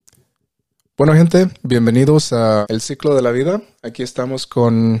Bueno, gente, bienvenidos a El Ciclo de la Vida. Aquí estamos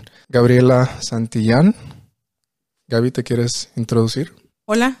con Gabriela Santillán. Gaby, ¿te quieres introducir?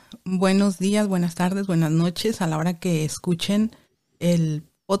 Hola, buenos días, buenas tardes, buenas noches a la hora que escuchen el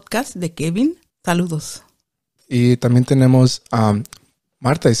podcast de Kevin. Saludos. Y también tenemos a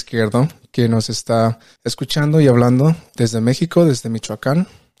Marta Izquierdo, que nos está escuchando y hablando desde México, desde Michoacán.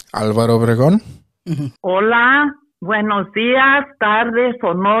 Álvaro Obregón. Hola, buenos días, tardes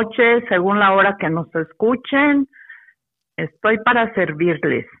o noches, según la hora que nos escuchen. Estoy para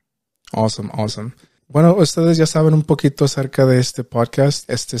servirles. Awesome. Bueno, ustedes ya saben un poquito acerca de este podcast.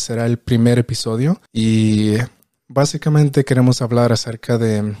 Este será el primer episodio y básicamente queremos hablar acerca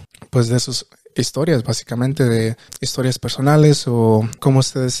de sus historias, básicamente de historias personales o cómo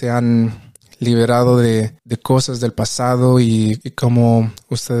ustedes se han liberado de cosas del pasado y cómo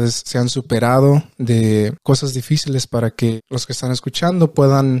ustedes se han superado de cosas difíciles para que los que están escuchando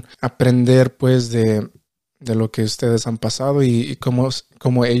puedan aprender pues de lo que ustedes han pasado y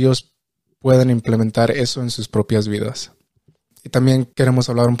cómo ellos pueden implementar eso en sus propias vidas. Y también queremos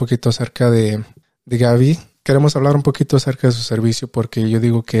hablar un poquito acerca de Gaby. Queremos hablar un poquito acerca de su servicio porque yo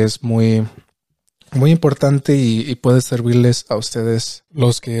digo que es muy importante y puede servirles a ustedes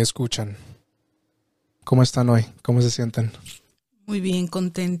los que escuchan. ¿Cómo están hoy? ¿Cómo se sienten? Muy bien,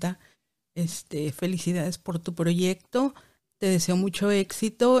 contenta. Felicidades por tu proyecto. Te deseo mucho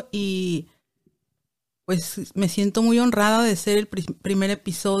éxito y pues me siento muy honrada de ser el primer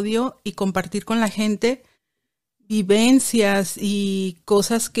episodio y compartir con la gente vivencias y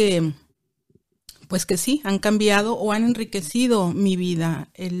cosas que sí han cambiado o han enriquecido mi vida.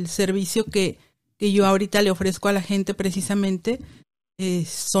 El servicio que yo ahorita le ofrezco a la gente precisamente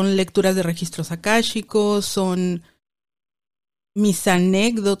son lecturas de registros akáshicos, son mis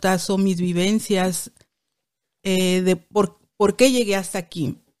anécdotas o mis vivencias de por qué llegué hasta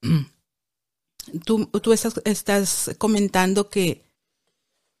aquí. Tú estás comentando que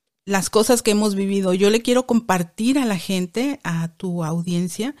las cosas que hemos vivido, yo le quiero compartir a la gente, a tu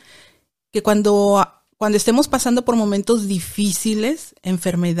audiencia, que cuando estemos pasando por momentos difíciles,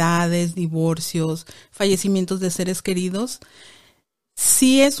 enfermedades, divorcios, fallecimientos de seres queridos,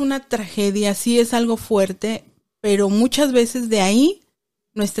 sí es una tragedia, sí es algo fuerte, pero muchas veces de ahí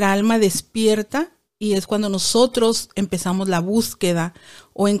nuestra alma despierta y es cuando nosotros empezamos la búsqueda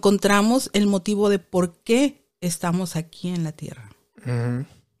o encontramos el motivo de por qué estamos aquí en la tierra. Uh-huh.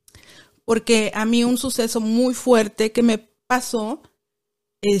 Porque a mí un suceso muy fuerte que me pasó,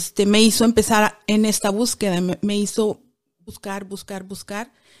 me hizo empezar en esta búsqueda, me hizo buscar,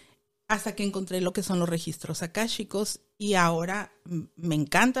 hasta que encontré lo que son los registros akáshicos y ahora me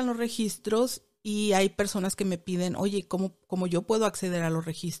encantan los registros y hay personas que me piden, oye, ¿cómo yo puedo acceder a los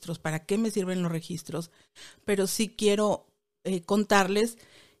registros? ¿Para qué me sirven los registros? Pero sí quiero contarles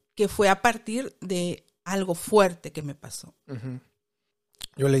que fue a partir de algo fuerte que me pasó. Uh-huh.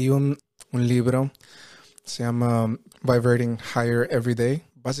 Yo leí un libro, se llama Vibrating Higher Every Day.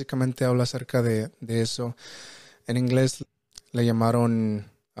 Básicamente habla acerca de eso. En inglés le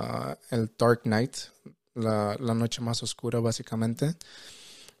llamaron el Dark Night, la noche más oscura básicamente.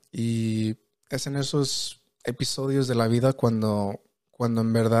 Y es en esos episodios de la vida cuando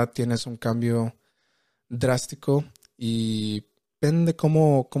en verdad tienes un cambio drástico y depende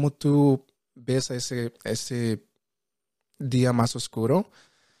cómo tú ves a ese día más oscuro,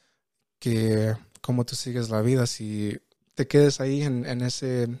 que cómo tú sigues la vida, si te quedes ahí en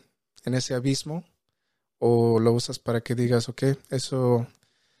ese abismo o lo usas para que digas, ok, eso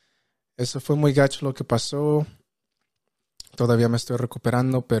fue muy gacho lo que pasó, todavía me estoy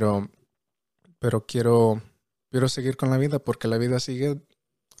recuperando, pero quiero seguir con la vida porque la vida sigue,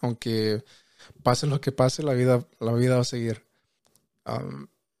 aunque pase lo que pase, la vida va a seguir.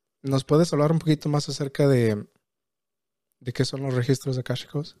 ¿Nos puedes hablar un poquito más acerca de qué son los registros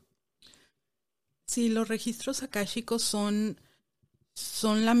akáshicos? Sí, los registros akáshicos son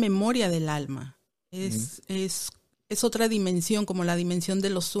la memoria del alma. Es otra dimensión, como la dimensión de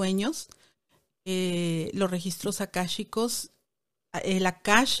los sueños. Los registros akáshicos, el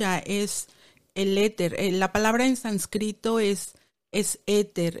akasha es el éter. La palabra en sánscrito es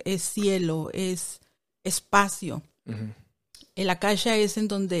éter, es cielo, es espacio. Uh-huh. El akasha es en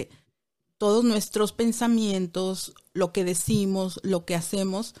donde todos nuestros pensamientos, lo que decimos, lo que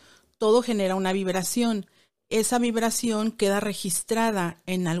hacemos, todo genera una vibración. Esa vibración queda registrada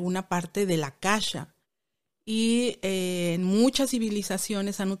en alguna parte del akasha. Y en muchas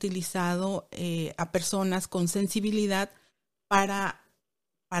civilizaciones han utilizado a personas con sensibilidad para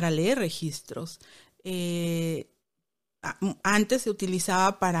leer registros. Antes se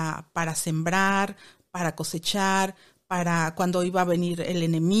utilizaba para sembrar, para cosechar, para cuando iba a venir el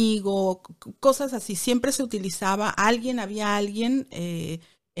enemigo, cosas así. Siempre se utilizaba, había alguien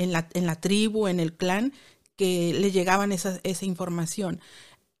en la tribu, en el clan, que le llegaban esa información.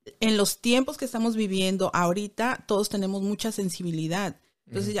 En los tiempos que estamos viviendo ahorita, todos tenemos mucha sensibilidad.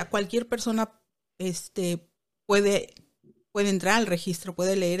 Entonces ya cualquier persona puede entrar al registro,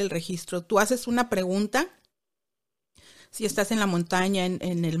 puede leer el registro. Tú haces una pregunta. Si estás en la montaña,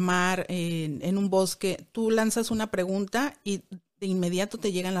 en el mar, en un bosque, tú lanzas una pregunta y de inmediato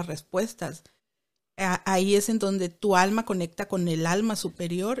te llegan las respuestas. Ahí es en donde tu alma conecta con el alma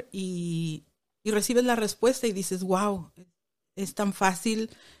superior y recibes la respuesta y dices, wow, es tan fácil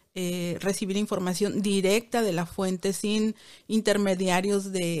recibir información directa de la fuente sin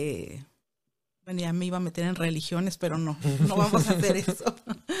intermediarios de... Bueno, ya me iba a meter en religiones, pero no vamos a hacer eso.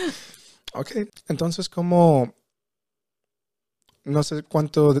 Ok, entonces, ¿cómo...? No sé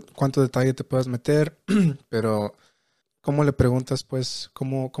cuánto detalle te puedas meter, pero ¿cómo le preguntas, pues?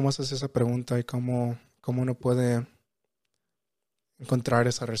 ¿Cómo haces esa pregunta y cómo uno puede encontrar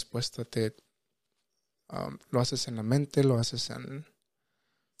esa respuesta? ¿Lo haces en la mente? ¿Lo haces en...?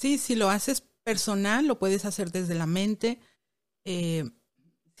 Sí, si lo haces personal, lo puedes hacer desde la mente.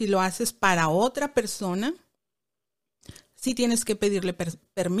 Si lo haces para otra persona, sí tienes que pedirle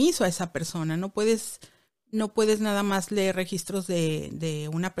permiso a esa persona. No puedes nada más leer registros de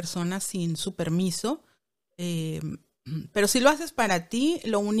una persona sin su permiso. Pero si lo haces para ti,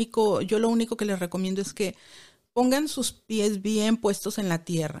 yo lo único que les recomiendo es que pongan sus pies bien puestos en la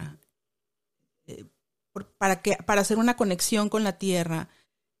tierra. Para hacer una conexión con la tierra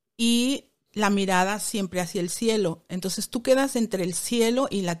y la mirada siempre hacia el cielo. Entonces tú quedas entre el cielo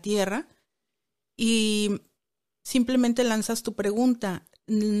y la tierra y simplemente lanzas tu pregunta.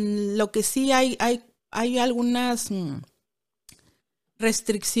 Lo que sí hay algunas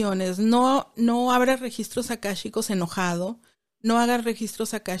restricciones. No abras registros akáshicos enojado. No hagas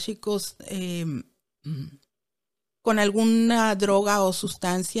registros akáshicos con alguna droga o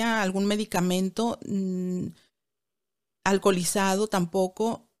sustancia, algún medicamento, alcoholizado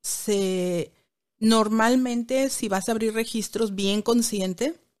tampoco. Normalmente, si vas a abrir registros bien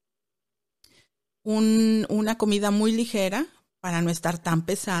consciente, una comida muy ligera para no estar tan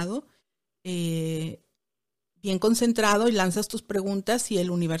pesado, bien concentrado y lanzas tus preguntas y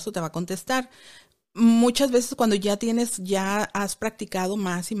el universo te va a contestar. Muchas veces cuando ya has practicado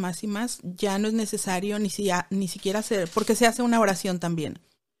más y más y más, ya no es necesario ni siquiera hacer, porque se hace una oración también.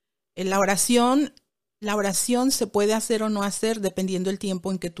 La oración se puede hacer o no hacer dependiendo del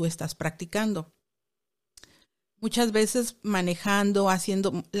tiempo en que tú estás practicando. Muchas veces manejando,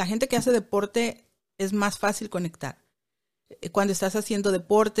 la gente que hace deporte es más fácil conectar. Cuando estás haciendo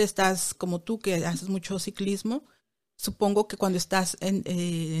deporte, estás como tú que haces mucho ciclismo, supongo que cuando estás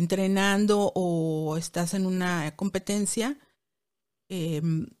entrenando o estás en una competencia,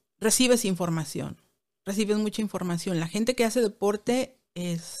 recibes mucha información. La gente que hace deporte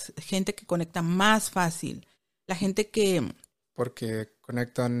es gente que conecta más fácil. La gente que... ¿Porque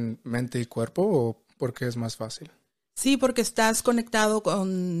conectan mente y cuerpo o porque es más fácil? Sí, porque estás conectado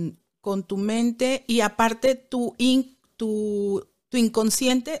con tu mente y aparte tu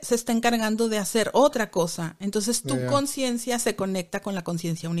inconsciente se está encargando de hacer otra cosa. Entonces tu conciencia se conecta con la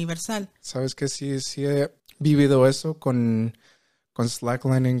conciencia universal. ¿Sabes que sí he vivido eso con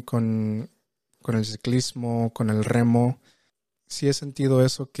slacklining, con el ciclismo, con el remo? Sí he sentido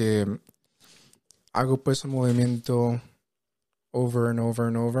eso, que hago pues un movimiento over and over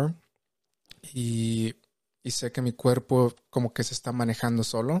and over y sé que mi cuerpo como que se está manejando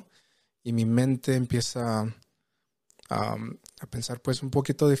solo y mi mente empieza a pensar pues un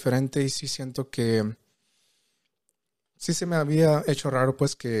poquito diferente y sí siento que sí se me había hecho raro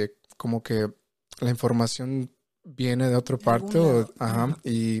pues que como que la información viene de otra parte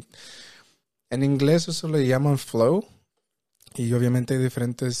y en inglés eso le llaman flow y obviamente hay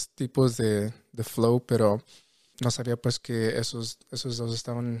diferentes tipos de flow, pero no sabía pues que esos dos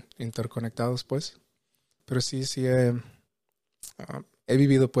estaban interconectados pues, pero sí he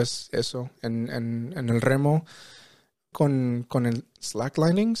vivido pues eso en el remo. Con el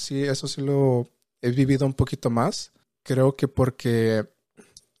slacklining, sí, eso sí lo he vivido un poquito más. Creo que porque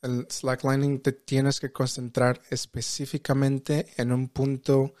el slacklining te tienes que concentrar específicamente en un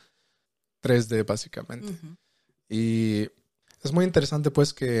punto 3D, básicamente. Uh-huh. Y es muy interesante,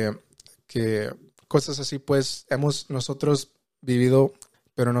 pues, que cosas así, pues, hemos nosotros vivido,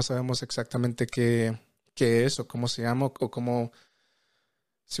 pero no sabemos exactamente qué es o cómo se llama o cómo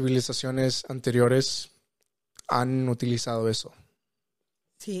civilizaciones anteriores han utilizado eso.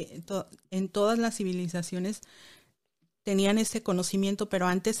 Sí, en todas las civilizaciones tenían ese conocimiento, pero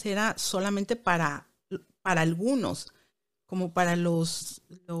antes era solamente para algunos. como para los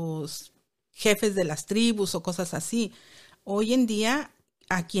jefes de las tribus o cosas así. Hoy en día,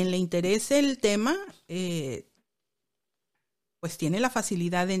 a quien le interese el tema, pues tiene la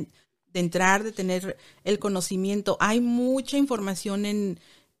facilidad de entrar, de tener el conocimiento. Hay mucha información en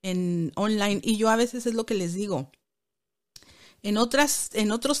online, y yo a veces es lo que les digo. En otros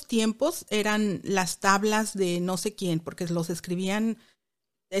tiempos eran las tablas de no sé quién, porque los escribían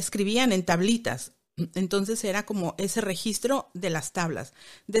en tablitas. Entonces era como ese registro de las tablas.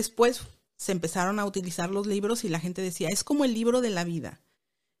 Después se empezaron a utilizar los libros y la gente decía, es como el libro de la vida.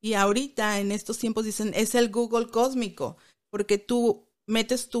 Y ahorita en estos tiempos dicen, es el Google cósmico, porque tú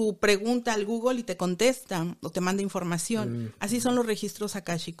metes tu pregunta al Google y te contesta o te manda información. Así son los registros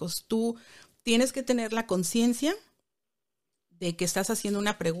akáshicos. Tú tienes que tener la conciencia de que estás haciendo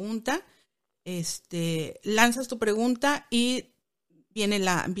una pregunta, lanzas tu pregunta y viene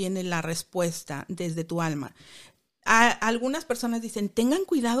la respuesta desde tu alma. Algunas personas dicen, tengan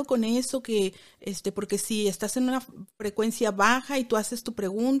cuidado con eso, que porque si estás en una frecuencia baja y tú haces tu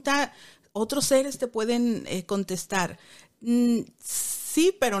pregunta, otros seres te pueden contestar.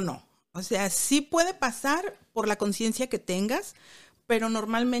 Sí, pero no. O sea, sí puede pasar por la conciencia que tengas, pero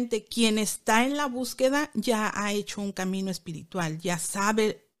normalmente quien está en la búsqueda ya ha hecho un camino espiritual, ya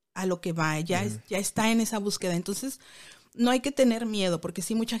sabe a lo que va, ya está en esa búsqueda. Entonces, no hay que tener miedo, porque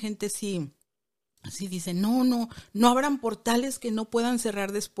sí, mucha gente sí dice, no habrán portales que no puedan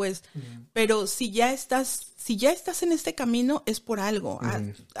cerrar después. Pero si ya estás en este camino, es por algo.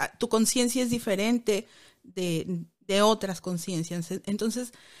 Tu conciencia es diferente de otras conciencias.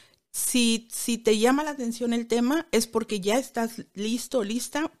 Entonces, si te llama la atención el tema, es porque ya estás listo,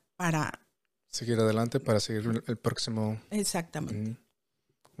 lista para seguir adelante, para seguir el próximo. Exactamente.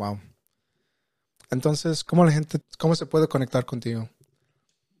 Wow. Entonces, ¿cómo se puede conectar contigo?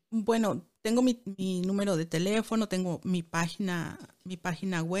 Bueno, tengo mi número de teléfono, tengo mi página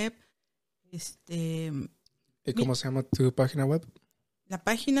web. ¿Y cómo se llama tu página web? La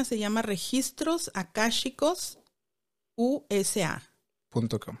página se llama Regristros Akashikos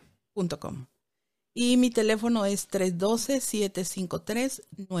USA.com. Y mi teléfono es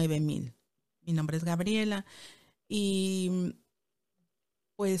 312-753-9000. Mi nombre es Gabriela. Y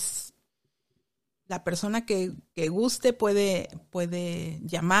pues la persona que guste puede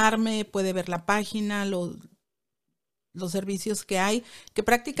llamarme, puede ver la página, los servicios que hay, que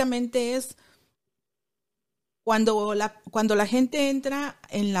prácticamente es cuando la gente entra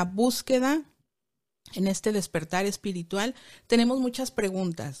en la búsqueda, en este despertar espiritual, tenemos muchas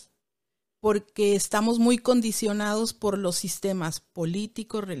preguntas, porque estamos muy condicionados por los sistemas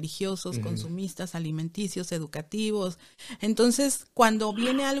políticos, religiosos, consumistas, alimenticios, educativos. Entonces, cuando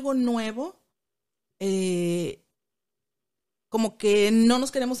viene algo nuevo, como que no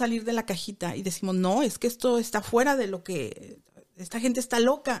nos queremos salir de la cajita y decimos, no, es que esto está fuera de lo que, esta gente está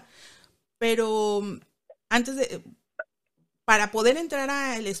loca. Pero para poder entrar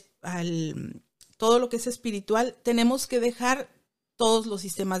al todo lo que es espiritual, tenemos que dejar todos los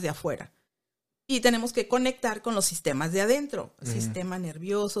sistemas de afuera y tenemos que conectar con los sistemas de adentro, sistema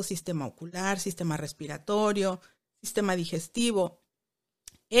nervioso, sistema ocular, sistema respiratorio, sistema digestivo.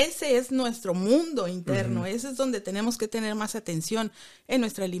 Ese es nuestro mundo interno, ese es donde tenemos que tener más atención en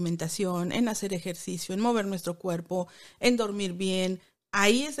nuestra alimentación, en hacer ejercicio, en mover nuestro cuerpo, en dormir bien.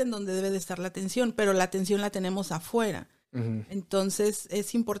 Ahí es en donde debe de estar la atención, pero la atención la tenemos afuera. Entonces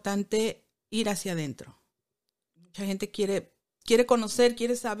es importante ir hacia adentro. Mucha gente quiere conocer,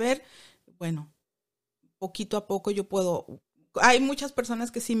 quiere saber. Bueno, poquito a poco yo puedo. Hay muchas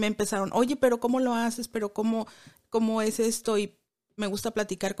personas que sí me empezaron, oye, pero ¿cómo lo haces? ¿Pero cómo es esto? Y me gusta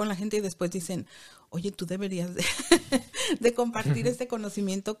platicar con la gente y después dicen, oye, tú deberías de compartir este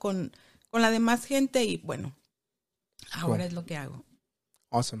conocimiento con la demás gente. Y bueno, ahora es lo que hago.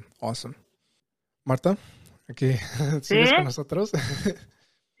 Awesome. Marta, aquí sigues con nosotros.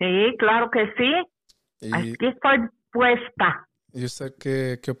 Sí, claro que sí. Aquí estoy puesta. ¿Y usted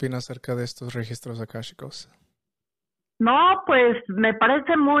qué opina acerca de estos registros akáshicos? No, pues me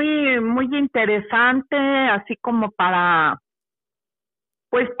parece muy, muy interesante, así como para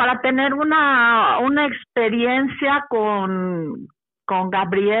tener una experiencia con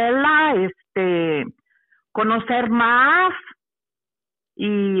Gabriela, conocer más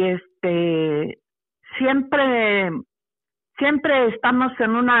y siempre estamos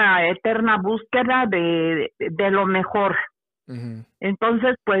en una eterna búsqueda de lo mejor.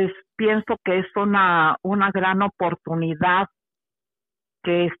 Entonces, pues pienso que es una gran oportunidad,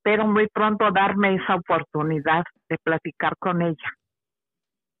 que espero muy pronto darme esa oportunidad de platicar con ella.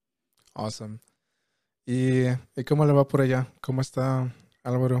 Awesome. ¿Y cómo le va por allá? ¿Cómo está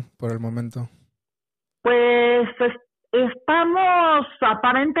Álvaro por el momento? Pues Estamos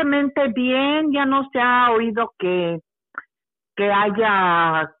aparentemente bien, ya no se ha oído que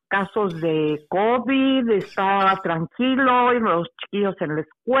haya casos de COVID, está tranquilo, y los chiquillos en la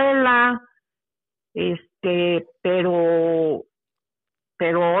escuela,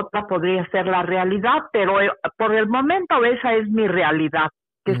 pero otra podría ser la realidad, pero por el momento esa es mi realidad,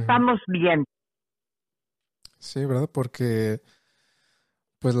 que estamos bien. Sí, ¿verdad? Porque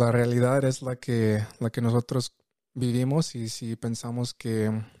pues la realidad es la que nosotros vivimos, y si pensamos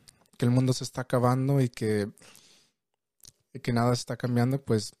que el mundo se está acabando y que nada está cambiando,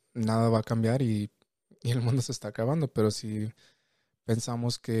 pues nada va a cambiar y el mundo se está acabando. Pero si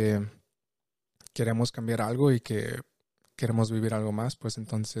pensamos que queremos cambiar algo y que queremos vivir algo más, pues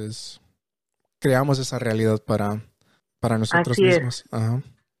entonces creamos esa realidad para nosotros Así mismos. es, Ajá.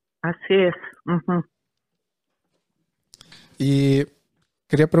 así es. Uh-huh. Y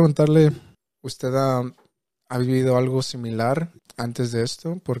quería preguntarle, ¿usted ha vivido algo similar antes de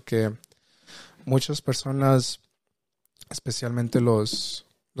esto? Porque muchas personas, especialmente los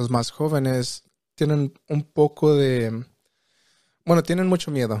más jóvenes, tienen un poco de... Bueno, tienen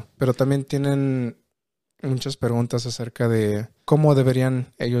mucho miedo, pero también tienen muchas preguntas acerca de cómo deberían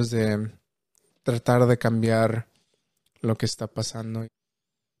ellos de tratar de cambiar lo que está pasando.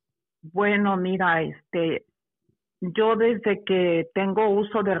 Bueno, mira, yo desde que tengo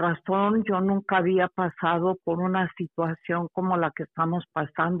uso de razón, yo nunca había pasado por una situación como la que estamos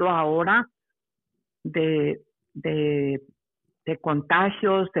pasando ahora de, de, de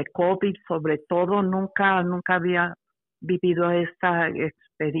contagios, de COVID, sobre todo, nunca había vivido esta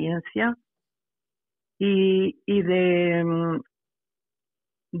experiencia y de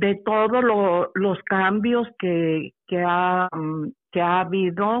todos los cambios que ha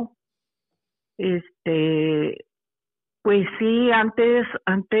habido, pues sí,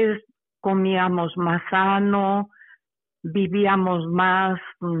 antes comíamos más sano, vivíamos más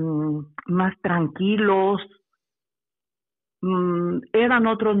tranquilos, eran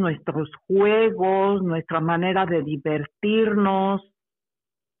otros nuestros juegos, nuestra manera de divertirnos,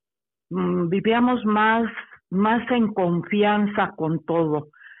 vivíamos más en confianza con todo.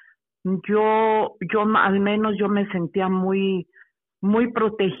 Yo al menos yo me sentía muy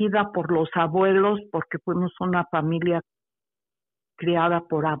protegida por los abuelos, porque fuimos una familia criada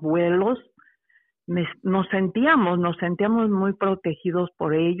por abuelos. Nos sentíamos muy protegidos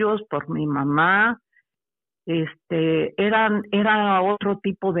por ellos, por mi mamá. Era otro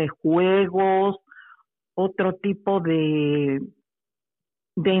tipo de juegos, otro tipo de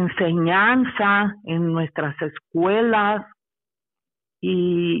enseñanza en nuestras escuelas,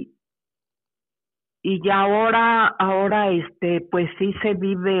 y ya ahora pues sí se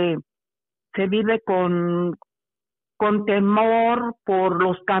vive con temor por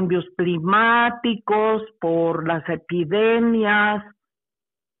los cambios climáticos, por las epidemias,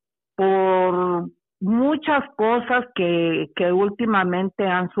 por muchas cosas que últimamente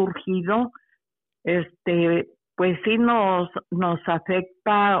han surgido. Pues sí nos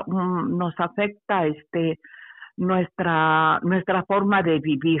afecta nuestra forma de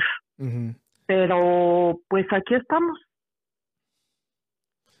vivir. Uh-huh. Pero pues aquí estamos.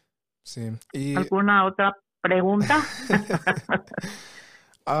 Sí. Y ¿Alguna otra pregunta?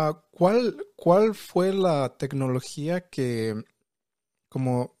 ¿cuál fue la tecnología que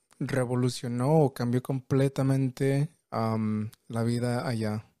como revolucionó o cambió completamente la vida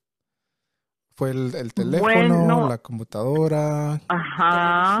allá? ¿Fue el teléfono, Bueno, la computadora?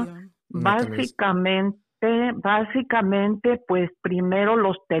 ajá, Televisión. La televisión. básicamente, pues primero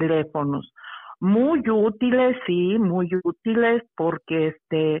los teléfonos. Muy útiles, sí, muy útiles, porque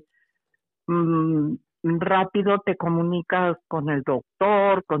rápido te comunicas con el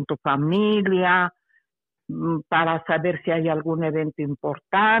doctor, con tu familia, para saber si hay algún evento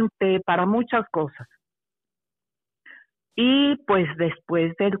importante, para muchas cosas. Y pues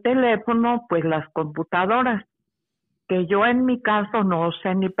después del teléfono, pues las computadoras, que yo en mi caso no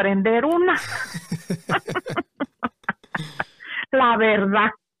sé ni prender una, la verdad.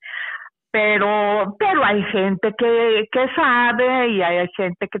 Pero hay gente que sabe, y hay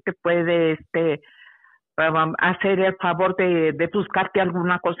gente que te puede hacer el favor de buscarte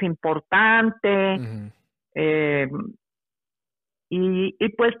alguna cosa importante. Uh-huh. Y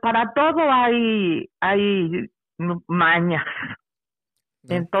pues para todo hay mañas.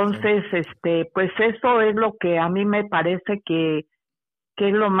 No, Entonces, pues eso es lo que a mí me parece que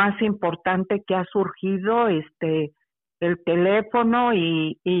es lo más importante que ha surgido, el teléfono,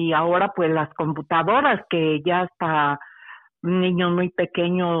 y ahora pues las computadoras, que ya hasta niños muy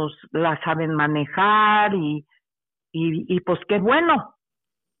pequeños las saben manejar, y pues qué bueno.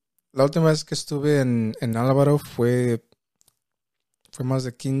 La última vez que estuve en Álvaro fue fue más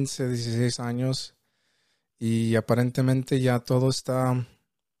de 15, 16 años y aparentemente ya todo está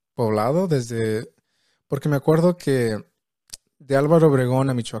poblado porque me acuerdo que de Álvaro Obregón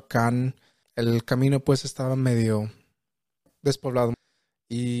a Michoacán el camino pues estaba medio despoblado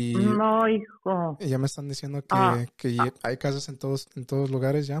y No, hijo. ya me están diciendo Ah, que hay casas en todos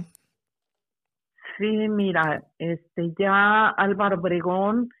lugares ya. sí, mira, ya Álvaro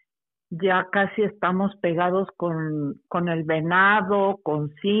Obregón, ya casi estamos pegados con el Venado, con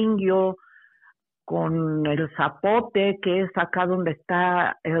Singio, con el Zapote, que es acá donde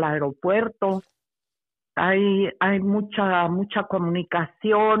está el aeropuerto. Hay mucha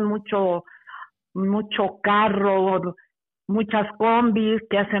comunicación, mucho carro, muchas combis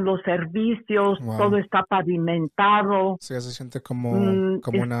que hacen los servicios, Wow. todo está pavimentado. Sí, ya se siente como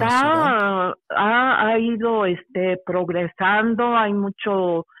una ciudad. Ha ido progresando, hay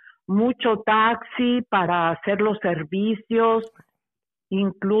mucho taxi para hacer los servicios.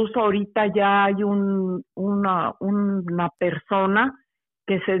 Incluso ahorita ya hay una persona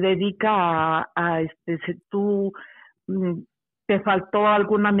que se dedica si tú mm, te faltó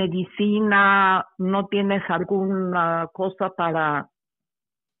alguna medicina, no tienes alguna cosa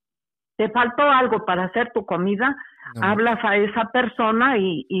te faltó algo para hacer tu comida, No, hablas a esa persona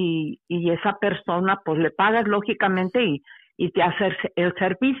y esa persona pues le pagas lógicamente y te hace el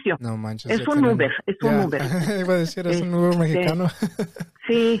servicio. no manches, ya Es un tienen. Uber, es un Ya, Uber. iba a decir, es un Uber Este, mexicano.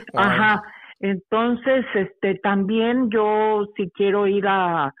 sí, Wow. ajá. Entonces, también yo si quiero ir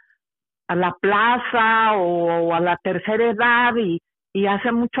a la plaza o a la tercera edad y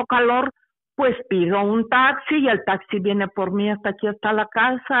hace mucho calor, pues pido un taxi y el taxi viene por mí hasta aquí, hasta la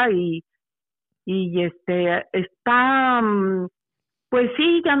casa y está, pues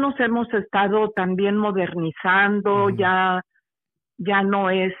sí, ya nos hemos estado también modernizando, Ujú. ya no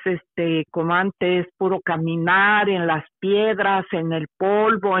es como antes, puro caminar en las piedras, en el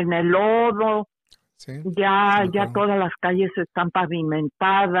polvo, en el lodo. Sí, sí Ya me acuerdo. todas las calles están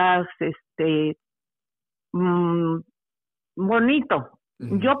pavimentadas, mm, bonito.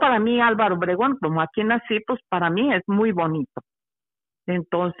 Ujú. Yo para mí Álvaro Obregón, como aquí nací, pues para mí es muy bonito.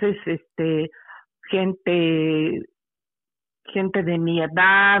 Entonces, gente gente de mi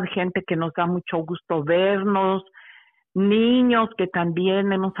edad, gente que nos da mucho gusto vernos, niños que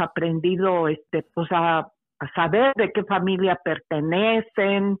también hemos aprendido pues a saber de qué familia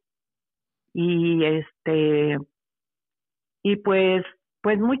pertenecen y y pues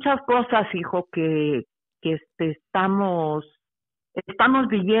muchas cosas, hijo, que estamos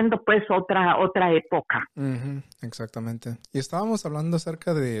viviendo pues otra época. Ujú, exactamente. Y estábamos hablando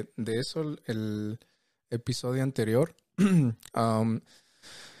acerca de eso el episodio anterior. Am,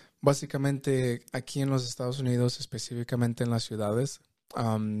 básicamente aquí en los Estados Unidos, específicamente en las ciudades,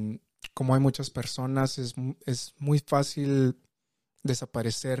 am, como hay muchas personas, es muy fácil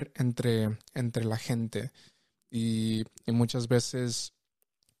desaparecer entre la gente. Y muchas veces,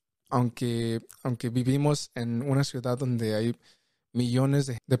 aunque vivimos en una ciudad donde hay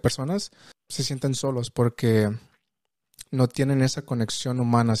millones de personas, se sienten solos porque no tienen esa conexión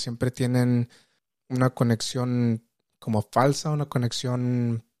humana, siempre tienen una conexión como falsa, una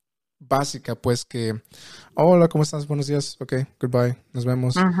conexión básica, pues que, hola, ¿cómo estás? Buenos días, ok, goodbye, nos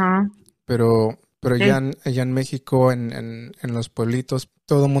vemos. Ajá. Pero Sí. allá en México, en los pueblitos,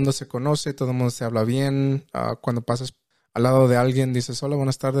 todo el mundo se conoce, todo el mundo se habla bien. Cuando pasas al lado de alguien, dices, hola,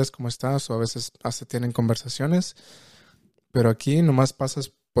 buenas tardes, ¿cómo estás? O a veces hasta tienen conversaciones. Pero aquí nomás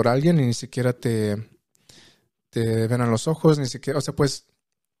pasas por alguien y ni siquiera te ven a los ojos, ni siquiera, o sea, pues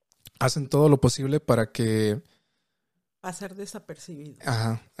hacen todo lo posible para que, Pasar desapercibido.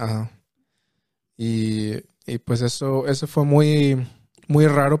 ajá, ajá. Y pues eso fue muy, muy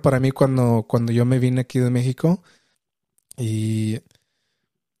raro para mí cuando yo me vine aquí de México y,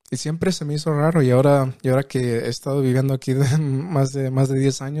 y siempre se me hizo raro y ahora que he estado viviendo aquí más de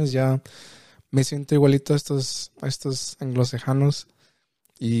 10 años ya me siento igualito a estos anglosajonos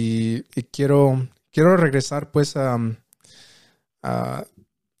y quiero regresar pues a, a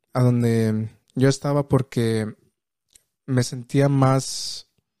donde yo estaba porque me sentía más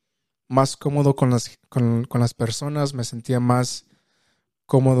cómodo con las personas, me sentía más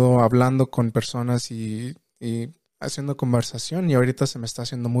cómodo hablando con personas y haciendo conversación y ahorita se me está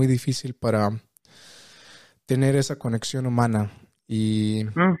haciendo muy difícil para tener esa conexión humana y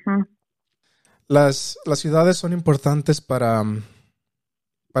Ujú. las ciudades son importantes para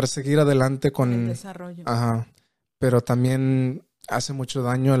seguir adelante Para el con, desarrollo. ajá, pero también hace mucho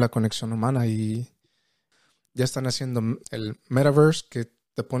daño a la conexión humana y ya están haciendo el metaverse que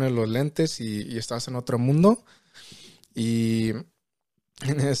te pone los lentes y estás en otro mundo y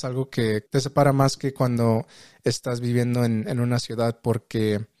es algo que te separa más que cuando estás viviendo en una ciudad,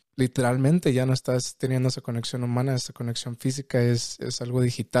 porque literalmente ya no estás teniendo esa conexión humana, esa conexión física, es algo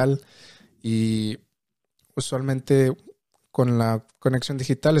digital. Y usualmente con la conexión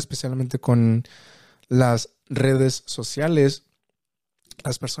digital, especialmente con las redes sociales,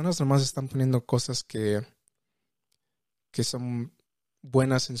 las personas nomás están poniendo cosas que son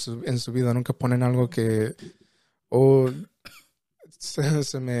buenas en su vida. Nunca ponen algo que, oh,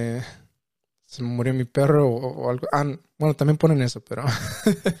 se me murió mi perro o algo. Bueno, también ponen eso, pero...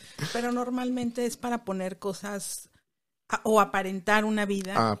 Pero normalmente es para poner cosas o aparentar una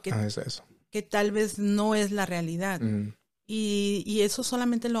vida es eso. Que tal vez no es la realidad. Y eso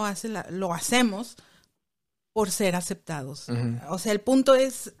solamente lo hacemos por ser aceptados. O sea, el punto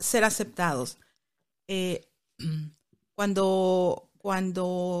es ser aceptados. Cuando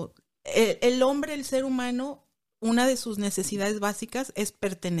el hombre, el ser humano, una de sus necesidades básicas es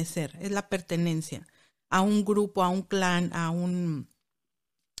pertenecer, es la pertenencia a un grupo, a un clan, a un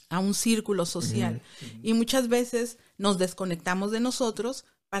círculo social. Y muchas veces nos desconectamos de nosotros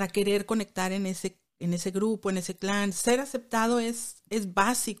para querer conectar en ese grupo, en ese clan. Ser aceptado es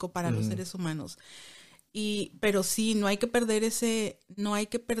básico para los seres humanos. Pero sí, no hay que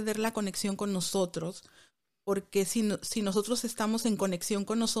perder la conexión con nosotros, porque si nosotros estamos en conexión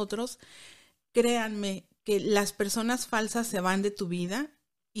con nosotros, créanme que las personas falsas se van de tu vida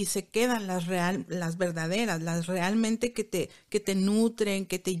y se quedan las verdaderas, las realmente que te nutren,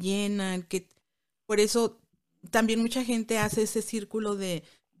 que te llenan, por eso también mucha gente hace ese círculo de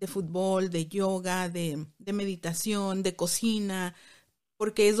fútbol, de yoga, de meditación, de cocina,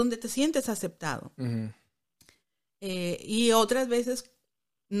 porque es donde te sientes aceptado. Y otras veces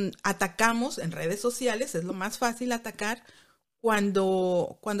atacamos en redes sociales, es lo más fácil atacar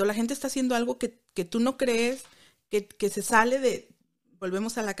cuando la gente está haciendo algo que tú no crees, que se sale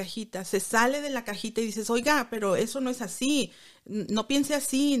volvemos a la cajita, se sale de la cajita y dices, oiga, pero eso no es así, no piense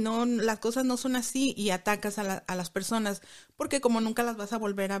así, no, las cosas no son así, y atacas a las personas, porque como nunca las vas a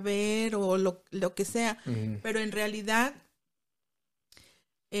volver a ver o lo que sea, pero en realidad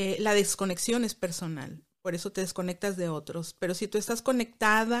la desconexión es personal, por eso te desconectas de otros, pero si tú estás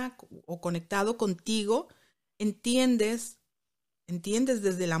conectada o conectado contigo, entiendes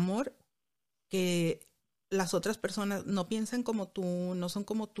desde el amor que las otras personas no piensan como tú, no son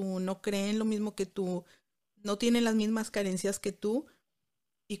como tú, no creen lo mismo que tú, no tienen las mismas carencias que tú.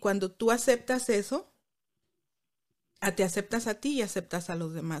 Y cuando tú aceptas eso, te aceptas a ti y aceptas a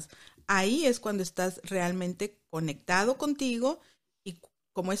los demás. Ahí es cuando estás realmente conectado contigo y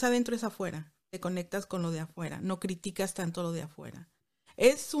como es adentro es afuera. Te conectas con lo de afuera, no criticas tanto lo de afuera.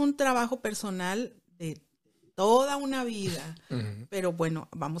 Es un trabajo personal de toda una vida, pero bueno,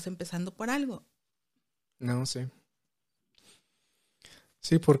 vamos empezando por algo. No, sí.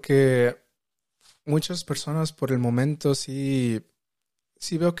 Sí, porque muchas personas por el momento sí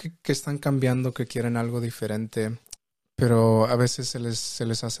veo que están cambiando, que quieren algo diferente, pero a veces se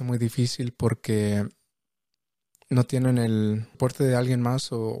les hace muy difícil porque no tienen el soporte de alguien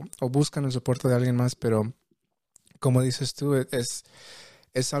más o buscan el soporte de alguien más, pero como dices tú,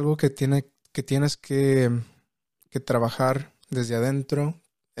 es algo que tienes que trabajar desde adentro,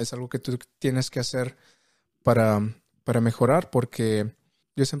 es algo que tú tienes que hacer para mejorar, porque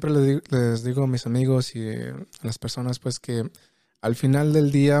yo siempre les digo a mis amigos y a las personas pues que al final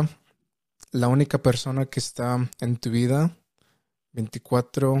del día la única persona que está en tu vida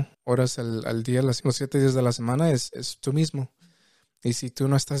 24 horas al día, los 7 días de la semana es tú mismo. Y si tú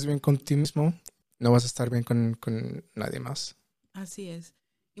no estás bien contigo mismo, no vas a estar bien con nadie más. Así es.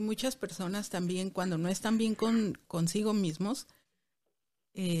 Y muchas personas también cuando no están bien consigo mismos,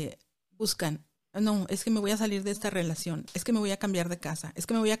 buscan, no, es que me voy a salir de esta relación, es que me voy a cambiar de casa, es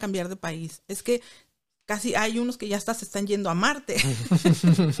que me voy a cambiar de país, es que casi hay unos que ya hasta se están yendo a Marte.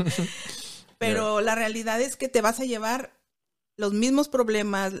 Pero la realidad es que te vas a llevar los mismos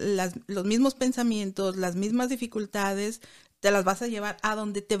problemas, los mismos pensamientos, las mismas dificultades, te las vas a llevar a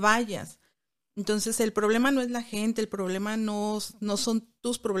donde te vayas. Entonces el problema no es la gente, el problema no son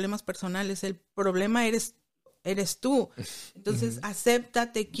tus problemas personales, el problema eres tú. Entonces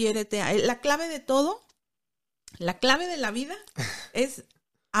acéptate, quiérete. La clave de todo, la clave de la vida es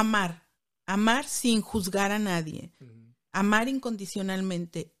amar sin juzgar a nadie, amar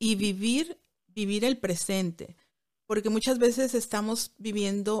incondicionalmente y vivir el presente, porque muchas veces estamos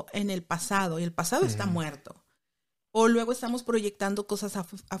viviendo en el pasado y el pasado está muerto. O luego estamos proyectando cosas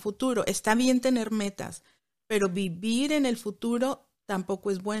a futuro. Está bien tener metas, pero vivir en el futuro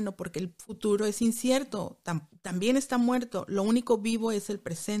tampoco es bueno porque el futuro es incierto, también está muerto. Lo único vivo es el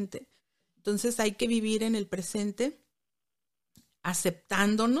presente. Entonces hay que vivir en el presente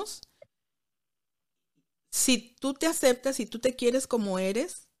aceptándonos. Si tú te aceptas, si tú te quieres como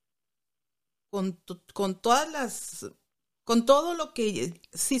eres, con todo lo que,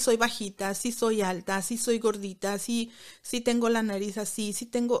 sí soy bajita, sí soy alta, sí soy gordita, sí tengo la nariz así,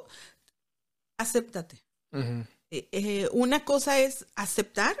 acéptate. Ujú. Una cosa es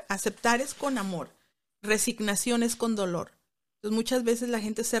aceptar es con amor, resignación es con dolor. Entonces muchas veces la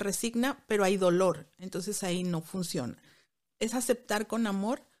gente se resigna, pero hay dolor, entonces ahí no funciona. Es aceptar con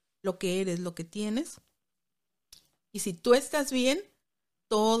amor lo que eres, lo que tienes, y si tú estás bien,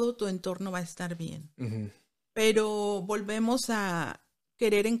 todo tu entorno va a estar bien. Ujú. Pero volvemos a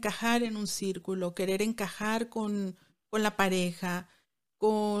querer encajar en un círculo, querer encajar con la pareja,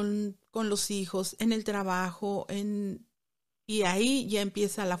 con los hijos, en el trabajo, y ahí ya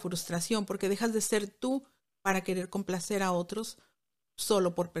empieza la frustración, porque dejas de ser tú para querer complacer a otros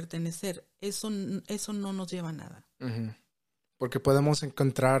solo por pertenecer. Eso no nos lleva a nada. Ujú. Porque podemos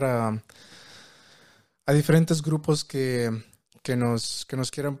encontrar a diferentes grupos que nos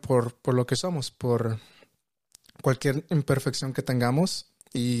quieran por lo que somos, por cualquier imperfección que tengamos.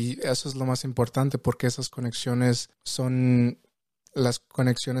 Y eso es lo más importante, porque esas conexiones son las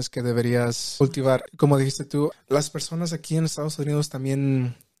conexiones que deberías cultivar. Como dijiste tú, las personas aquí en Estados Unidos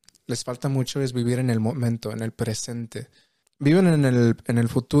también les falta mucho es vivir en el momento, en el presente. Viven en el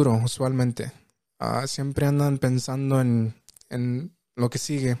futuro, usualmente. Siempre andan pensando en lo que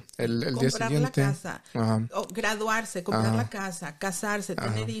sigue, el día Comprar siguiente. la casa, graduarse, comprar la casa, casarse,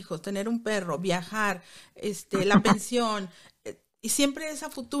 tener hijos, tener un perro, viajar, la pensión, y siempre es a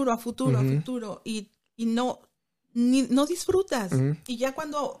futuro, a futuro, a futuro, y no disfrutas. Y ya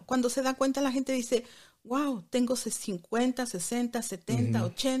cuando se da cuenta la gente dice, wow, tengo 50, 60, 70,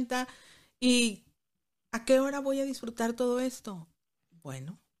 80, y ¿a qué hora voy a disfrutar todo esto?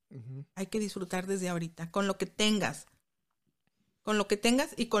 Bueno, hay que disfrutar desde ahorita, con lo que tengas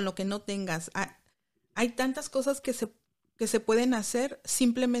y con lo que no tengas. Hay tantas cosas que se pueden hacer.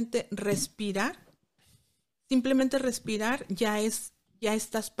 Simplemente respirar ya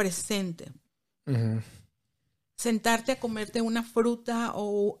estás presente. Ujú. Sentarte a comerte una fruta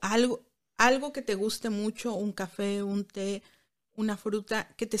o algo que te guste mucho, un café, un té, una fruta,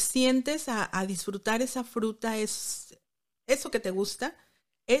 que te sientes a disfrutar esa fruta, es eso que te gusta,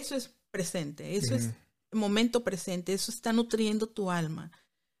 eso es presente, eso es momento presente, eso está nutriendo tu alma.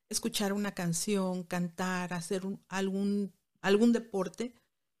 Escuchar una canción, cantar, hacer algún deporte,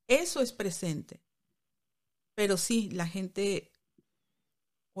 eso es presente. Pero sí, la gente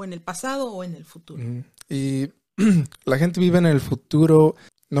o en el pasado o en el futuro. Y la gente vive en el futuro,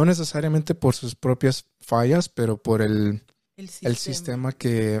 no necesariamente por sus propias fallas, pero por el sistema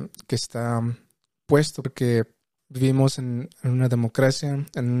que está puesto, porque vivimos en una democracia,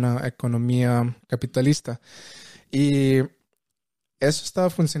 en una economía capitalista. Y eso estaba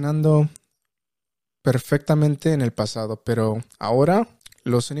funcionando perfectamente en el pasado, pero ahora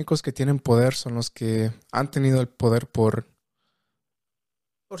los únicos que tienen poder son los que han tenido el poder por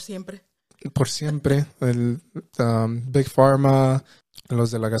siempre. Por siempre. El Big Pharma,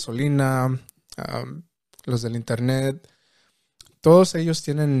 los de la gasolina, los del internet, todos ellos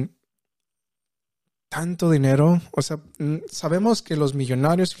tienen tanto dinero. O sea, sabemos que los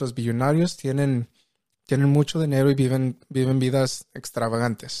millonarios y los billonarios tienen mucho dinero y viven vidas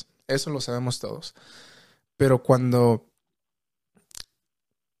extravagantes. Eso lo sabemos todos. Pero cuando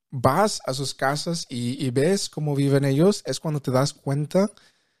vas a sus casas y ves cómo viven ellos, es cuando te das cuenta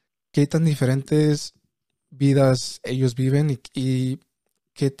qué tan diferentes vidas ellos viven y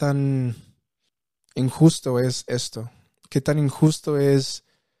qué tan injusto es esto. Qué tan injusto es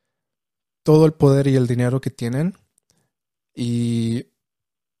todo el poder y el dinero que tienen y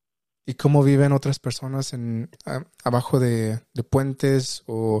cómo viven otras personas abajo de puentes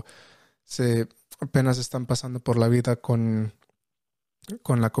o apenas están pasando por la vida con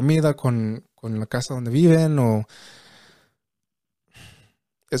la comida, con la casa donde viven. O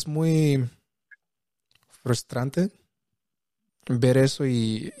es muy frustrante ver eso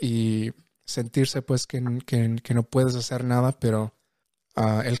y sentirse pues que no puedes hacer nada, pero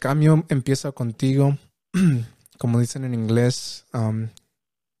el cambio empieza contigo. Como dicen en inglés,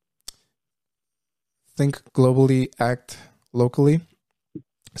 think globally, act locally.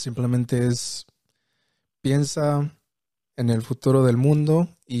 Simplemente piensa en el futuro del mundo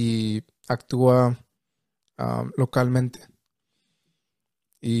y actúa localmente.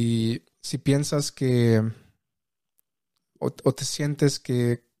 Y si piensas o te sientes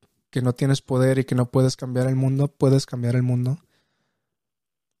que no tienes poder y que no puedes cambiar el mundo, puedes cambiar el mundo.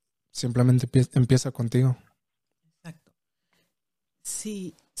 Simplemente empieza contigo. Exacto.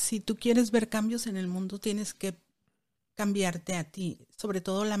 Si tú quieres ver cambios en el mundo, tienes que cambiarte a ti, sobre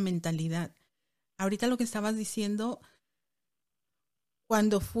todo la mentalidad. Ahorita lo que estabas diciendo,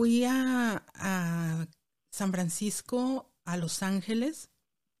 cuando fui a San Francisco, a Los Ángeles,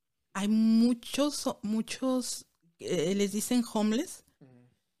 hay muchos, les dicen homeless,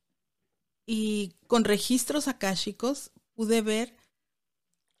 y con registros akáshicos pude ver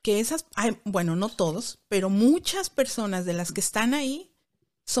que bueno, no todos, pero muchas personas de las que están ahí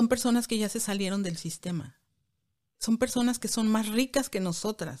son personas que ya se salieron del sistema. Son personas que son más ricas que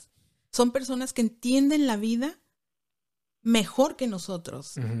nosotras. Son personas que entienden la vida mejor que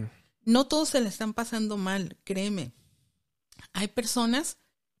nosotros. Uh-huh. No todos se la están pasando mal, créeme. Hay personas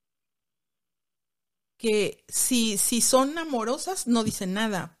que si son amorosas no dicen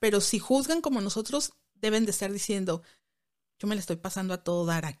nada, pero si juzgan como nosotros deben de estar diciendo, yo me la estoy pasando a todo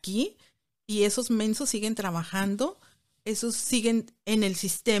dar aquí, y esos mensos siguen trabajando, esos siguen en el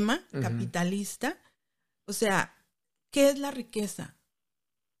sistema capitalista. O sea, ¿qué es la riqueza?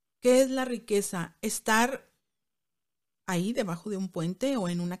 ¿Qué es la riqueza? Estar ahí debajo de un puente o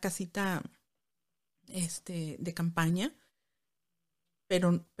en una casita de campaña,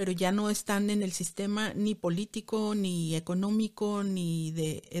 pero ya no están en el sistema ni político, ni económico, ni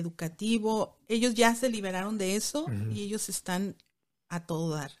de educativo. Ellos ya se liberaron de eso y ellos están a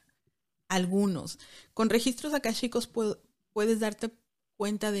todo dar. Algunos. Con registros akáshicos puedes darte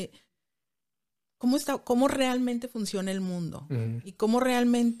cuenta de cómo realmente funciona el mundo y cómo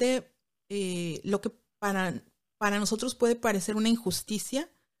realmente lo que para nosotros puede parecer una injusticia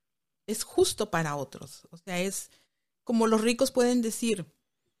es justo para otros. O sea, es como los ricos pueden decir,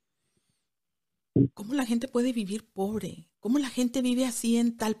 ¿cómo la gente puede vivir pobre? ¿Cómo la gente vive así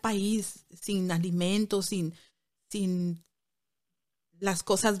en tal país, sin alimentos, sin las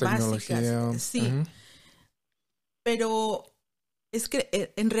cosas básicas? Sí. Uh-huh. Pero es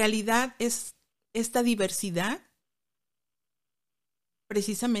que en realidad es esta diversidad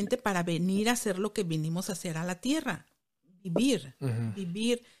precisamente para venir a hacer lo que vinimos a hacer a la tierra. Vivir,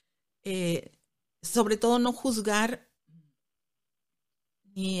 sobre todo no juzgar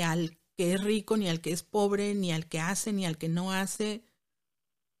ni al que es rico, ni al que es pobre, ni al que hace, ni al que no hace.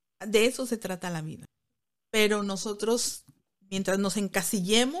 De eso se trata la vida. Pero nosotros, mientras nos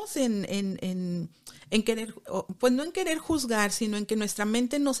encasillemos en querer, pues no en querer juzgar, sino en que nuestra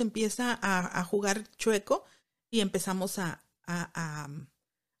mente nos empieza a jugar chueco y empezamos a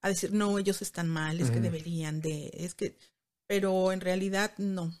decir, no, ellos están mal, es que deberían pero en realidad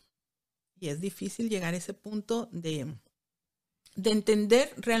no. Y es difícil llegar a ese punto de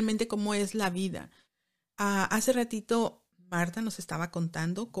entender realmente cómo es la vida. Hace ratito Marta nos estaba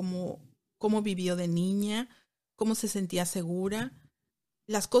contando cómo vivió de niña, cómo se sentía segura.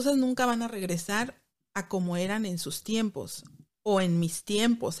 Las cosas nunca van a regresar a como eran en sus tiempos o en mis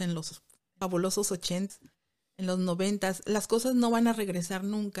tiempos, en los fabulosos 80s, en los 90s. Las cosas no van a regresar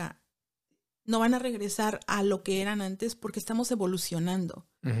nunca. No van a regresar a lo que eran antes porque estamos evolucionando.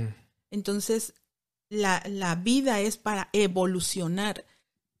 Uh-huh. Entonces, la vida es para evolucionar,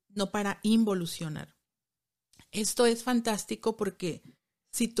 no para involucionar. Esto es fantástico porque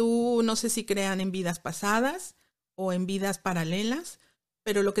si tú, no sé si crean en vidas pasadas o en vidas paralelas,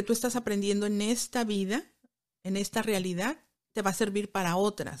 pero lo que tú estás aprendiendo en esta vida, en esta realidad, te va a servir para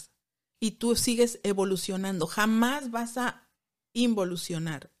otras. Y tú sigues evolucionando, jamás vas a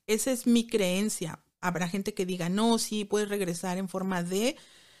involucionar. Esa es mi creencia. Habrá gente que diga, no, sí, puedes regresar en forma de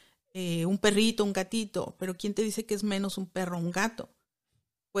un perrito, un gatito, pero ¿quién te dice que es menos un perro o un gato?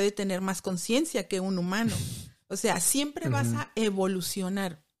 Puede tener más conciencia que un humano. O sea, siempre vas a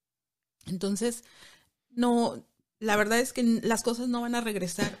evolucionar. Entonces, no, la verdad es que las cosas no van a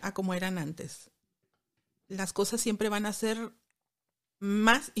regresar a como eran antes. Las cosas siempre van a ser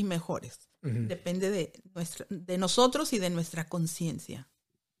más y mejores. Depende de nosotros y de nuestra conciencia.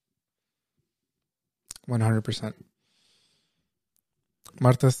 100%.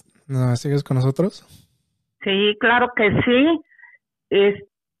 Marta, ¿sigues con nosotros? Sí, claro que sí.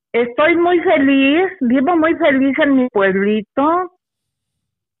 Estoy muy feliz, vivo muy feliz en mi pueblito,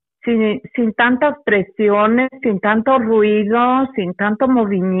 sin tantas presiones, sin tanto ruido, sin tanto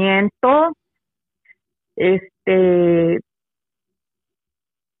movimiento.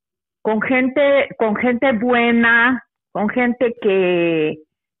 Con gente buena, con gente que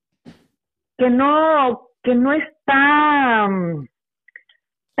no está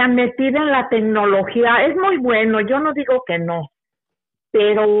tan metida en la tecnología. Es muy bueno, yo no digo que no,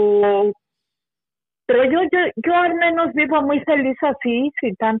 pero yo al menos vivo muy feliz así,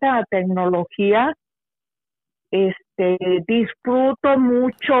 sin tanta tecnología. Disfruto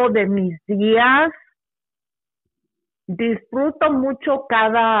mucho de mis días, disfruto mucho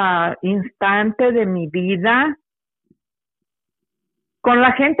cada instante de mi vida. con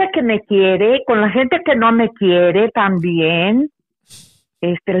la gente que me quiere, con la gente que no me quiere también.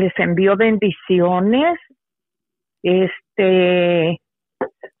 Les envío bendiciones.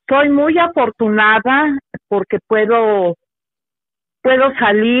 Soy muy afortunada porque puedo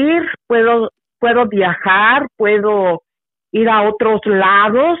salir, puedo viajar, puedo ir a otros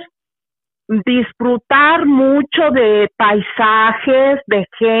lados, disfrutar mucho de paisajes, de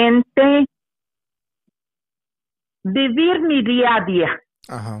gente, vivir mi día a día.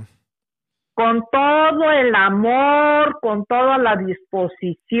 Ajá. Con todo el amor, con toda la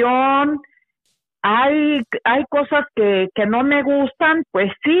disposición. Hay cosas que no me gustan,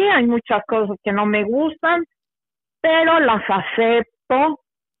 pues sí, hay muchas cosas que no me gustan, pero las acepto.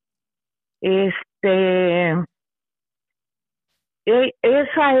 Esa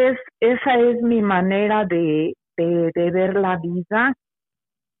es mi manera de ver la vida,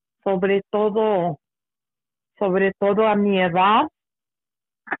 sobre todo a mi edad.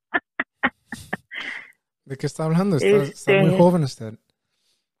 ¿De qué está hablando? Está muy joven usted.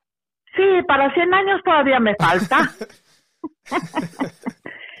 Sí, para 100 años todavía me falta.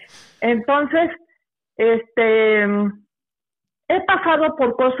 Entonces, he pasado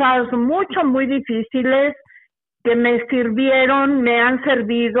por cosas muy difíciles que me han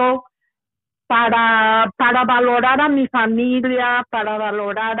servido para valorar a mi familia, para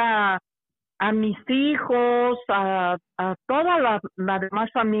valorar a mis hijos, a toda la demás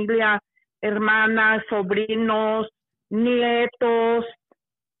familia, hermanas, sobrinos, nietos.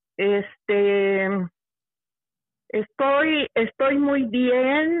 Estoy muy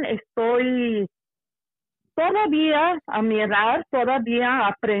bien, estoy todavía a mi edad, todavía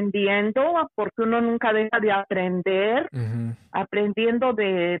aprendiendo, porque uno nunca deja de aprender, aprendiendo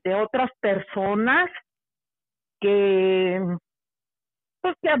de otras personas que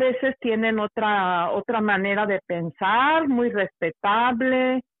pues que a veces tienen otra manera de pensar, muy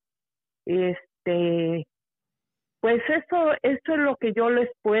respetable. Pues eso es lo que yo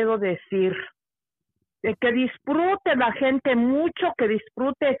les puedo decir. Que disfrute la gente mucho, que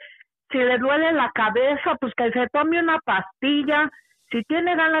disfrute. Si le duele la cabeza, pues que se tome una pastilla. Si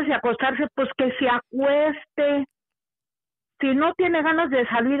tiene ganas de acostarse, pues que se acueste. Si no tiene ganas de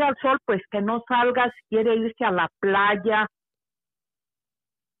salir al sol, pues que no salga. Si quiere irse a la playa.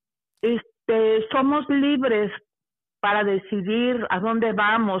 Somos libres para decidir a dónde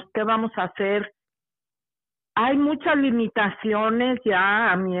vamos, qué vamos a hacer. Hay muchas limitaciones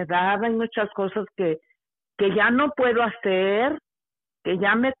ya a mi edad, hay muchas cosas que ya no puedo hacer, que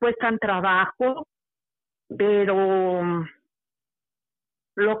ya me cuestan trabajo, pero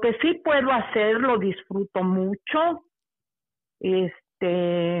lo que sí puedo hacer lo disfruto mucho. ¿Qué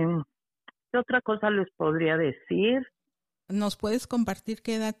otra cosa les podría decir? ¿Nos puedes compartir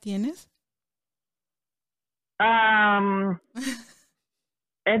qué edad tienes?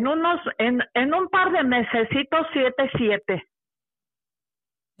 En un par de mesecitos, 7.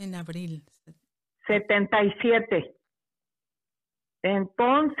 En abril. 77.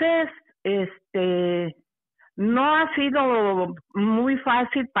 Entonces, no ha sido muy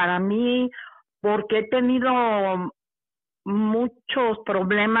fácil para mí porque he tenido muchos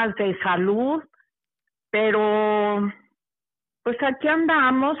problemas de salud, pero pues aquí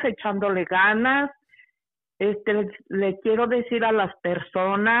andamos echándole ganas. Le quiero decir a las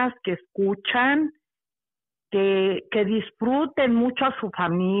personas que escuchan que disfruten mucho a su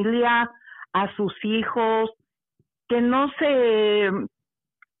familia, a sus hijos, que no se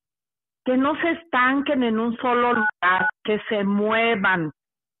estanquen en un solo lugar, que se muevan,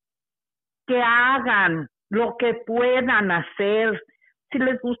 que hagan lo que puedan hacer, si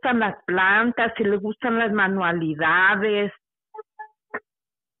les gustan las plantas, si les gustan las manualidades.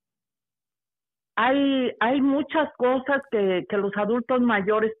 Hay muchas cosas que los adultos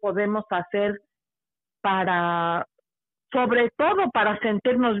mayores podemos hacer sobre todo para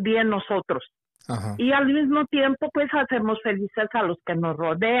sentirnos bien nosotros. Ajá. Y al mismo tiempo, pues hacemos felices a los que nos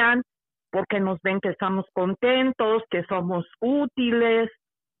rodean, porque nos ven que estamos contentos, que somos útiles,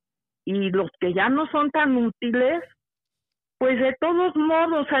 y los que ya no son tan útiles, pues de todos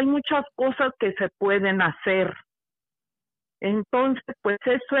modos hay muchas cosas que se pueden hacer. Entonces, pues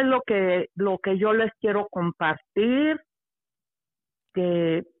eso es lo que yo les quiero compartir,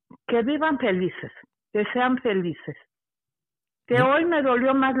 que vivan felices, que sean felices. Que hoy me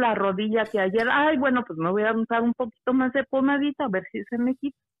dolió más la rodilla que ayer. Ay, bueno, pues me voy a untar un poquito más de pomadita a ver si se me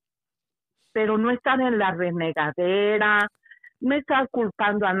quita. Pero no estar en la renegadera, no estar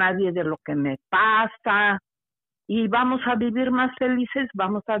culpando a nadie de lo que me pasa. Y vamos a vivir más felices,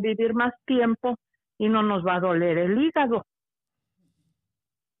 vamos a vivir más tiempo y no nos va a doler el hígado.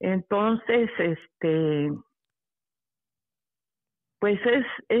 Entonces, pues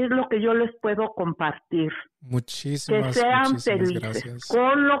es lo que yo les puedo compartir. Muchísimas, que sean muchísimas felices gracias.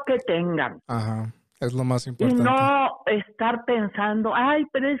 con lo que tengan. Ajá, es lo más Y importante. no estar pensando, ay,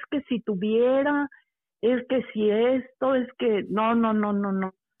 pero es que si tuviera, es que si esto, es que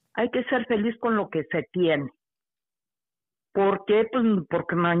no. Hay que ser feliz con lo que se tiene. ¿Por qué? Pues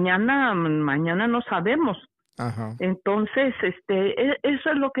porque mañana no sabemos. Ajá. Entonces, eso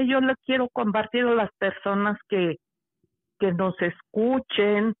es lo que yo le quiero compartir a las personas que nos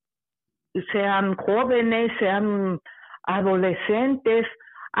escuchen, sean jóvenes, sean adolescentes.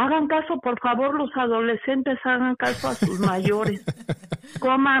 Hagan caso, por favor, los adolescentes, hagan caso a sus mayores.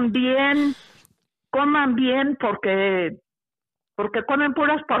 Coman bien, porque comen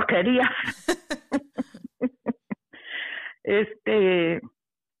puras porquerías.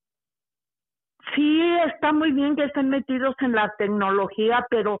 Sí, está muy bien que estén metidos en la tecnología,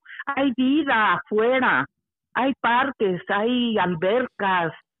 pero hay vida afuera, hay parques, hay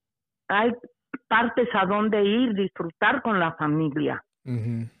albercas, hay partes a donde ir, disfrutar con la familia.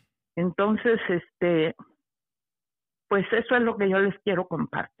 Uh-huh. Entonces, pues eso es lo que yo les quiero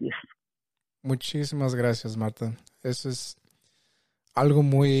compartir. Muchísimas gracias, Marta. Eso es algo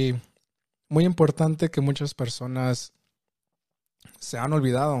muy, muy importante que muchas personas se han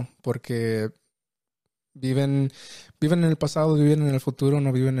olvidado porque viven en el pasado, viven en el futuro,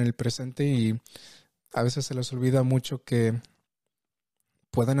 no viven en el presente y a veces se les olvida mucho que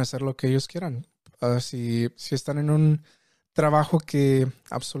pueden hacer lo que ellos quieran. Si están en un trabajo que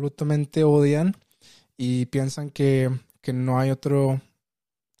absolutamente odian y piensan que no hay otro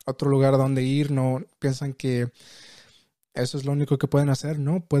lugar donde ir, no piensan que eso es lo único que pueden hacer,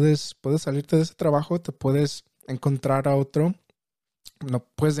 ¿no? Puedes salirte de ese trabajo, te puedes encontrar a otro, no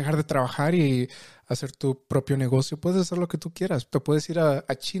puedes dejar de trabajar y hacer tu propio negocio, puedes hacer lo que tú quieras, te puedes ir a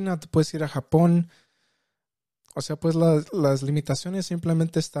China, te puedes ir a Japón. O sea, pues las limitaciones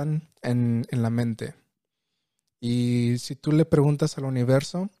simplemente están en la mente. Y si tú le preguntas al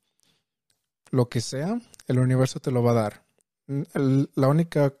universo lo que sea, el universo te lo va a dar. La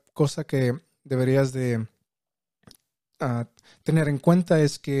única cosa que deberías de tener en cuenta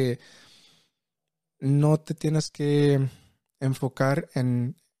es que no te tienes que enfocar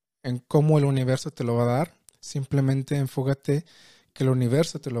en cómo el universo te lo va a dar. Simplemente enfócate que el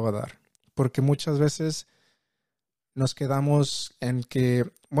universo te lo va a dar. Porque muchas veces nos quedamos en que,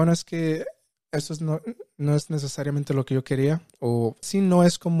 bueno, es que esto no es necesariamente lo que yo quería, o sí, no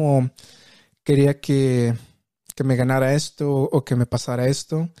es como quería que me ganara esto o que me pasara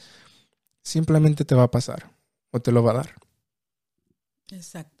esto. Simplemente te va a pasar o te lo va a dar.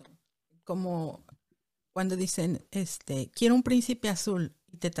 Exacto. Como cuando dicen, quiero un príncipe azul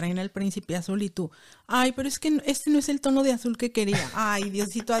y te traen el príncipe azul y tú, ay, pero es que este no es el tono de azul que quería. Ay,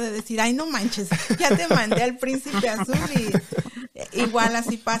 Diosito ha de decir, ay, no manches, ya te mandé al príncipe azul. Y igual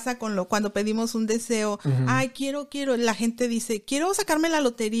así pasa cuando pedimos un deseo. Uh-huh. Ay, quiero, la gente dice, quiero sacarme la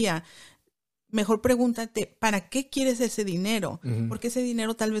lotería. Mejor pregúntate, ¿para qué quieres ese dinero? Uh-huh. Porque ese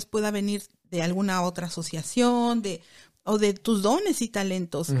dinero tal vez pueda venir de alguna otra asociación, o de tus dones y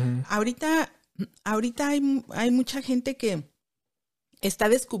talentos. Uh-huh. Ahorita hay mucha gente que está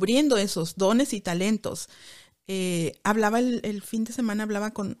descubriendo esos dones y talentos. Hablaba el fin de semana,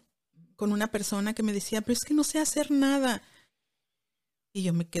 hablaba con una persona que me decía, pero es que no sé hacer nada. Y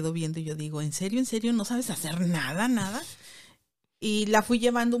yo me quedo viendo y yo digo, ¿en serio no sabes hacer nada? Y la fui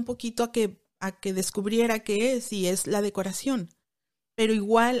llevando un poquito a que descubriera qué es, y es la decoración. Pero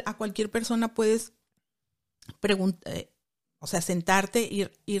igual a cualquier persona puedes preguntar, o sea, sentarte,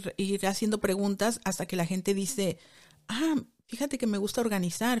 ir haciendo preguntas hasta que la gente dice, fíjate que me gusta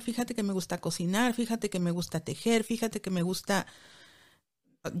organizar, fíjate que me gusta cocinar, fíjate que me gusta tejer, fíjate que me gusta,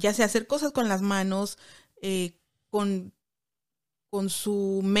 ya sea hacer cosas con las manos, con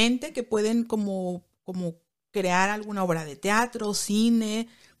su mente, que pueden como crear alguna obra de teatro, cine,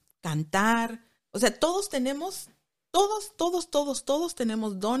 cantar. O sea, todos tenemos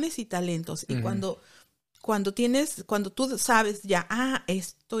dones y talentos. Uh-huh. Y cuando tú sabes ya,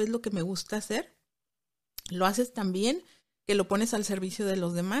 esto es lo que me gusta hacer, lo haces tan bien que lo pones al servicio de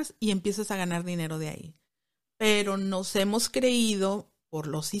los demás y empiezas a ganar dinero de ahí. Pero nos hemos creído por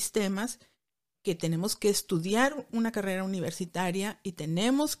los sistemas que tenemos que estudiar una carrera universitaria y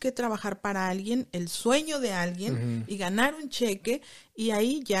tenemos que trabajar para alguien, el sueño de alguien, uh-huh, y ganar un cheque, y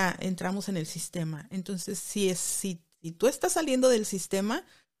ahí ya entramos en el sistema. Entonces, si tú estás saliendo del sistema,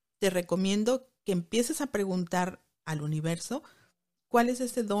 te recomiendo que empieces a preguntar al universo cuál es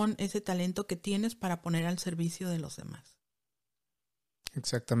ese don, ese talento que tienes para poner al servicio de los demás.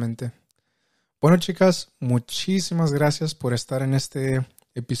 Exactamente. Bueno, chicas, muchísimas gracias por estar en este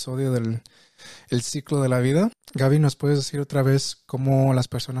episodio del El Ciclo de la Vida. Gaby, ¿nos puedes decir otra vez cómo las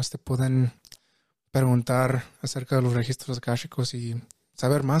personas te pueden preguntar acerca de los registros akáshicos y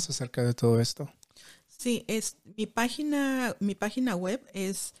saber más acerca de todo esto? Sí, es mi página web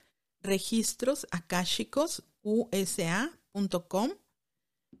es Regristros Akashikos USA.com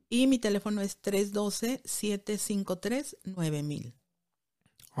y mi teléfono es 312-753-9000.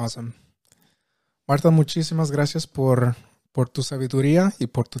 Awesome. Marta, muchísimas gracias por tu sabiduría y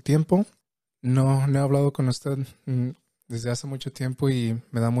por tu tiempo. No he hablado con usted desde hace mucho tiempo y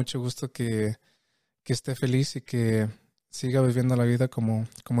me da mucho gusto que esté feliz y que siga viviendo la vida como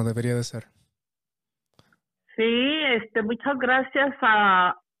debería de ser. Sí, muchas gracias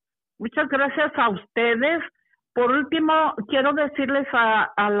a ustedes. Por último, quiero decirles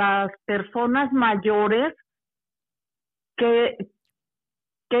a las personas mayores que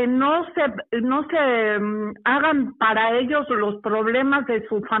no se hagan para ellos los problemas de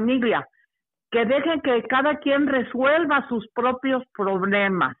su familia, que dejen que cada quien resuelva sus propios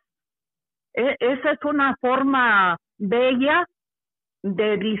problemas. Esa es una forma bella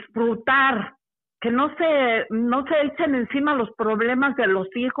de disfrutar, que no se echen encima los problemas de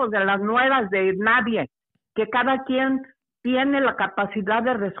los hijos, de las nueras, de nadie, que cada quien tiene la capacidad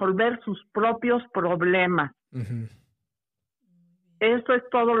de resolver sus propios problemas. Uh-huh. Eso es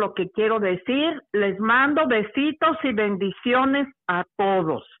todo lo que quiero decir. Les mando besitos y bendiciones a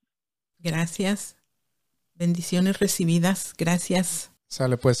todos. Gracias. Bendiciones recibidas. Gracias.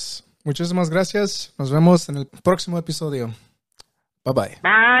 Sale pues. Muchísimas gracias. Nos vemos en el próximo episodio. Bye bye.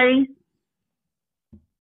 Bye.